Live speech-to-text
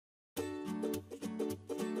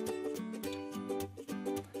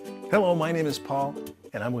Hello, my name is Paul,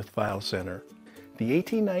 and I'm with FileCenter. The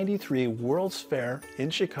 1893 World's Fair in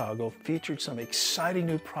Chicago featured some exciting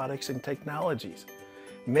new products and technologies,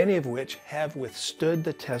 many of which have withstood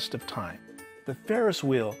the test of time. The Ferris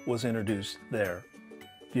wheel was introduced there.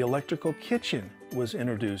 The electrical kitchen was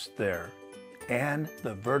introduced there. And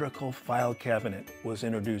the vertical file cabinet was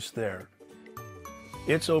introduced there.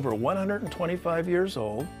 It's over 125 years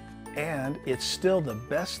old, and it's still the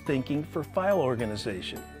best thinking for file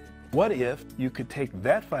organization. What if you could take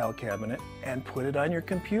that file cabinet and put it on your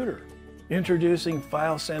computer? Introducing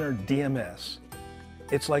FileCenter DMS.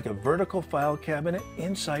 It's like a vertical file cabinet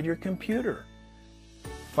inside your computer.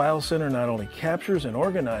 FileCenter not only captures and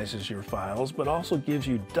organizes your files, but also gives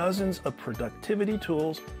you dozens of productivity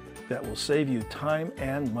tools that will save you time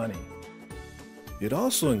and money. It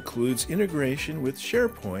also includes integration with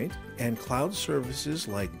SharePoint and cloud services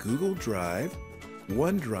like Google Drive,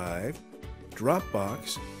 OneDrive,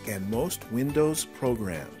 Dropbox, and most Windows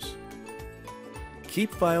programs.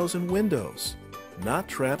 Keep files in Windows, not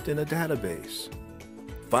trapped in a database.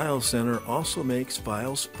 FileCenter also makes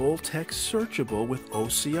files full-text searchable with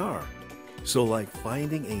OCR. So like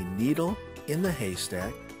finding a needle in the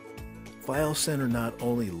haystack, FileCenter not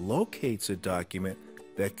only locates a document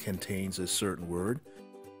that contains a certain word,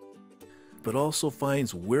 but also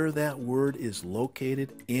finds where that word is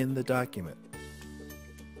located in the document.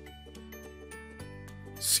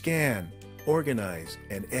 Scan, organize,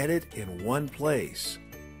 and edit in one place.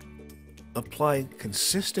 Apply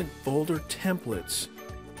consistent folder templates.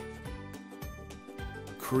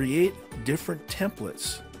 Create different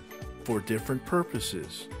templates for different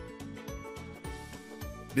purposes.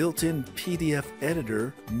 Built-in PDF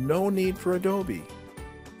editor, no need for Adobe.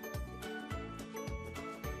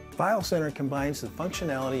 FileCenter combines the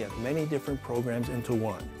functionality of many different programs into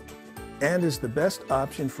one, and is the best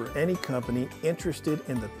option for any company interested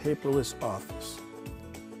in the paperless office.